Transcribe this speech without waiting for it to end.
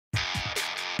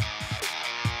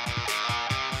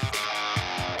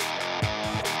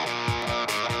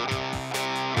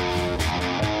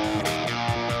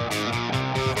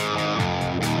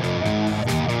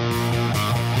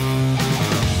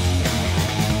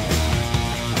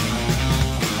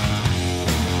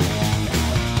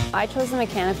I chose the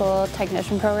mechanical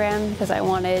technician program because I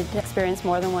wanted to experience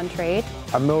more than one trade.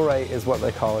 A millwright is what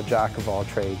they call a jack of all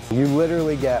trades. You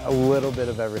literally get a little bit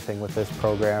of everything with this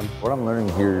program. What I'm learning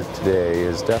here today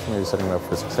is definitely setting me up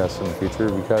for success in the future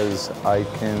because I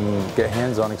can get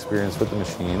hands-on experience with the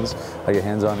machines. I get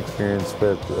hands-on experience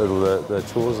with the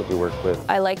tools that we work with.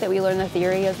 I like that we learn the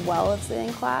theory as well as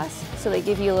in class, so they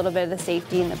give you a little bit of the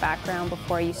safety in the background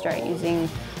before you start using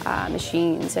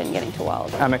machines and getting to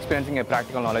weld. I'm experiencing a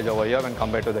practical knowledge over here when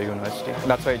compared to the university.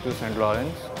 That's why I choose St.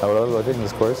 Lawrence. What I love about taking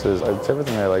this course is it's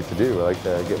everything I like to do. I like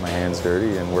to get my hands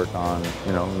dirty and work on,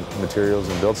 materials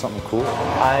and build something cool.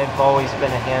 I've always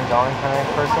been a hands-on kind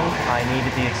of person. I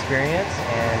needed the experience,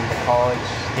 and the college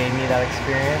gave me that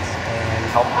experience and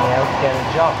helped me out get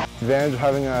a job. The advantage of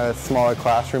having a smaller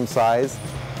classroom size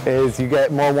is you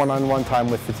get more one-on-one time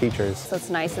with the teachers. So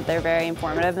it's nice that they're very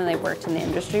informative and they've worked in the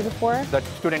industry before. The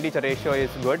student-teacher ratio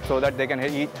is good so that they can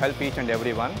help each and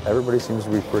everyone. Everybody seems to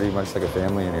be pretty much like a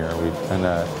family in here. We kind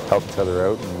of help each other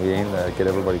out and we aim to get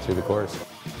everybody through the course.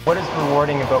 What is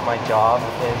rewarding about my job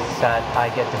is that I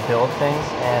get to build things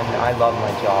and I love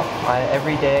my job.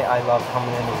 Every day I love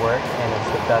coming into work and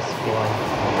it's the best feeling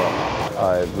in the world.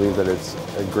 I believe that it's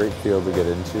a great field to get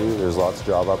into. There's lots of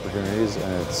job opportunities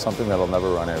and it's something that'll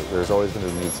never run out. There's always going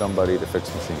to need somebody to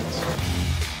fix machines.